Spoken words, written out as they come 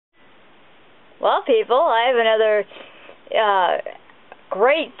Well, people, I have another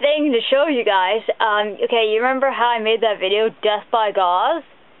great thing to show you guys. Okay, you remember how I made that video, Death by Gauze?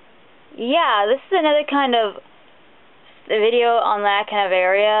 Yeah, this is another kind of video on that kind of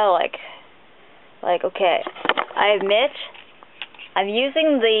area. Like, okay, I admit I'm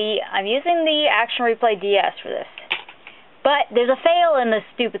using the Action Replay DS for this, but there's a fail in this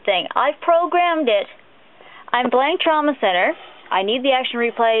stupid thing. I've programmed it. I'm playing Trauma Center. I need the Action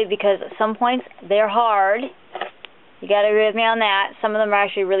Replay because at some points they're hard. You gotta agree with me on that. Some of them are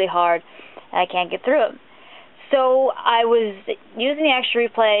actually really hard, and I can't get through them. So I was using the Action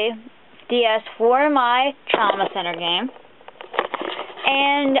Replay DS for my Trauma Center game,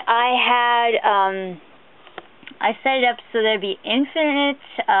 and I set it up so there'd be infinite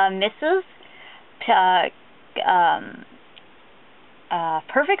misses,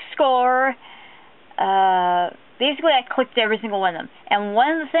 perfect score. Basically, I clicked every single one of them, and one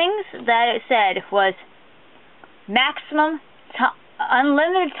of the things that it said was maximum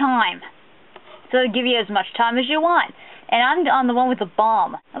unlimited time. So it'll give you as much time as you want. And I'm on the one with the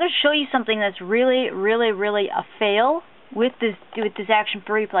bomb. I'm going to show you something that's really, really, really a fail with this Action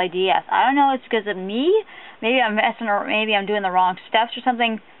Replay DS. I don't know if it's because of me. Maybe I'm messing, or maybe I'm doing the wrong steps or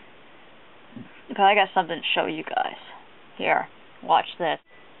something. But I got something to show you guys. Here, watch this.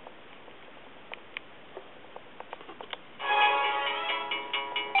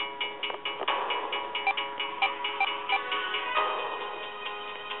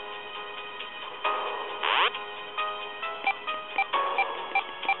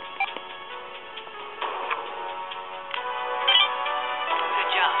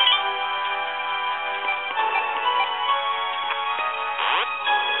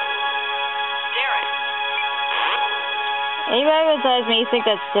 Anybody besides me think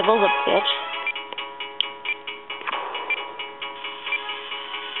that Sybil's a bitch?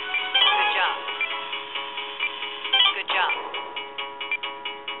 Good job. Good job.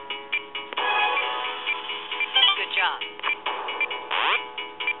 Good job.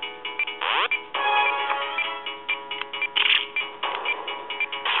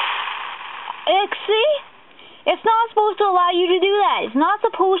 See? It's not supposed to allow you to do that. It's not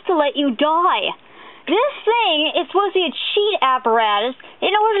supposed to let you die. This thing is supposed to be a cheat apparatus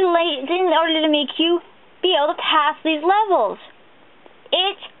in order to make you be able to pass these levels.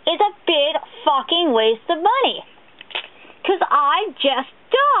 It is a big fucking waste of money. Because I just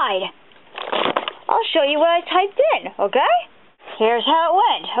died. I'll show you what I typed in, okay? Here's how it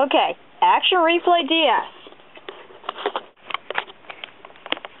went. Okay, Action Replay DS.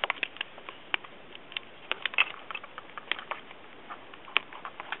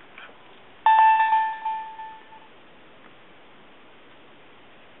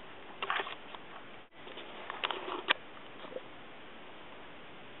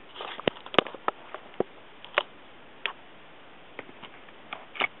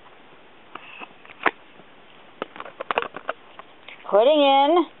 Putting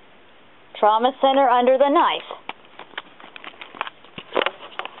in Trauma Center under the knife.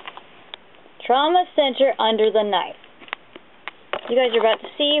 Trauma Center under the knife. You guys are about to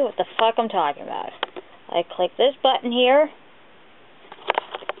see what the fuck I'm talking about. I click this button here.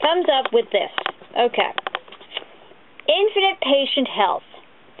 Comes up with this. Okay. Infinite patient health.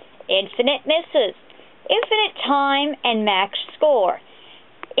 Infinite misses. Infinite time and max score.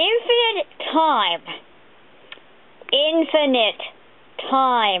 Infinite time. Infinite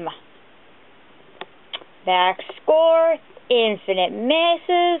time. Max score, infinite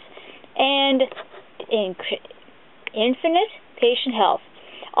misses, and infinite patient health.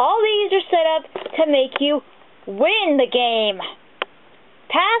 All these are set up to make you win the game.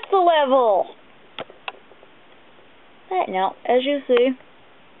 Pass the level. Now, as you see,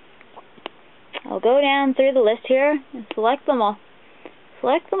 I'll go down through the list here and select them all.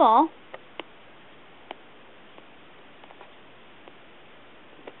 Select them all.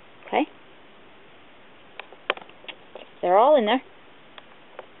 Okay. They're all in there.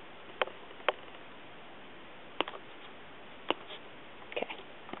 Okay.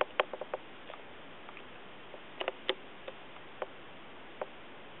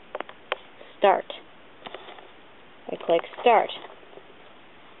 Start. I click Start.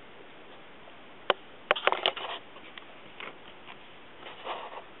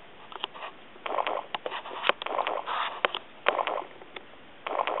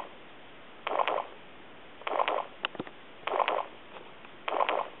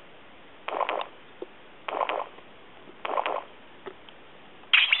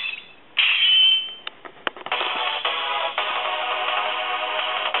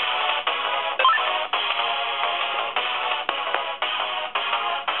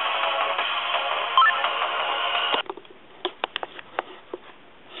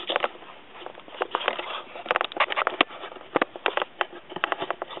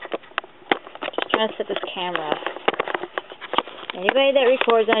 trying to set this camera up. Anybody that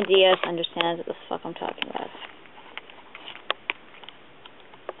records on DS understands what the fuck I'm talking about.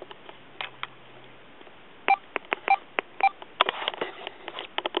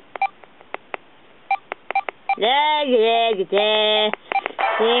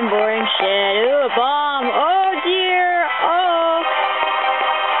 Same boring shit. Ooh, a bomb. Oh dear. Oh.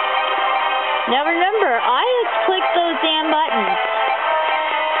 Now remember, I have clicked those damn buttons.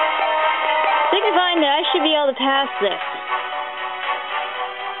 Signifying that I should be able to pass this.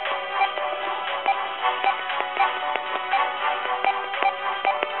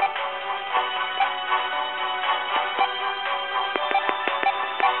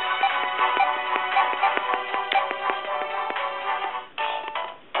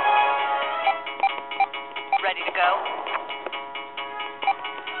 Ready to go?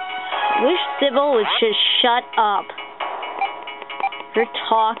 Wish Sybil would just shut up. Her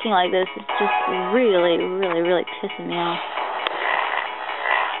talking like this is just really, really, really pissing me off.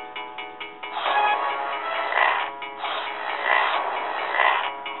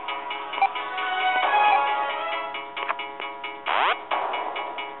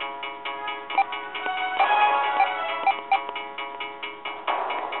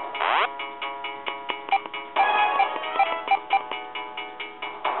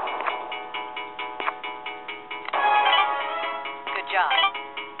 Job.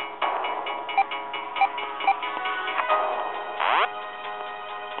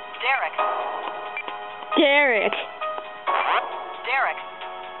 Derek.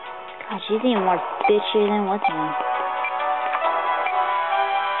 God, she's even more bitchy than what's her name.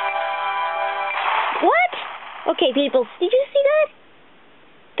 What? Okay, people, did you see that?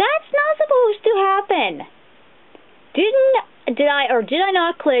 That's not supposed to happen. Did I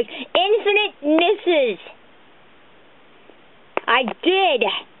not click infinite misses? I did.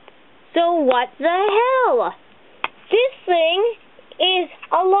 So what the hell? This thing is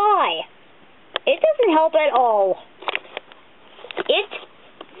a lie. It doesn't help at all. It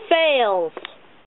fails.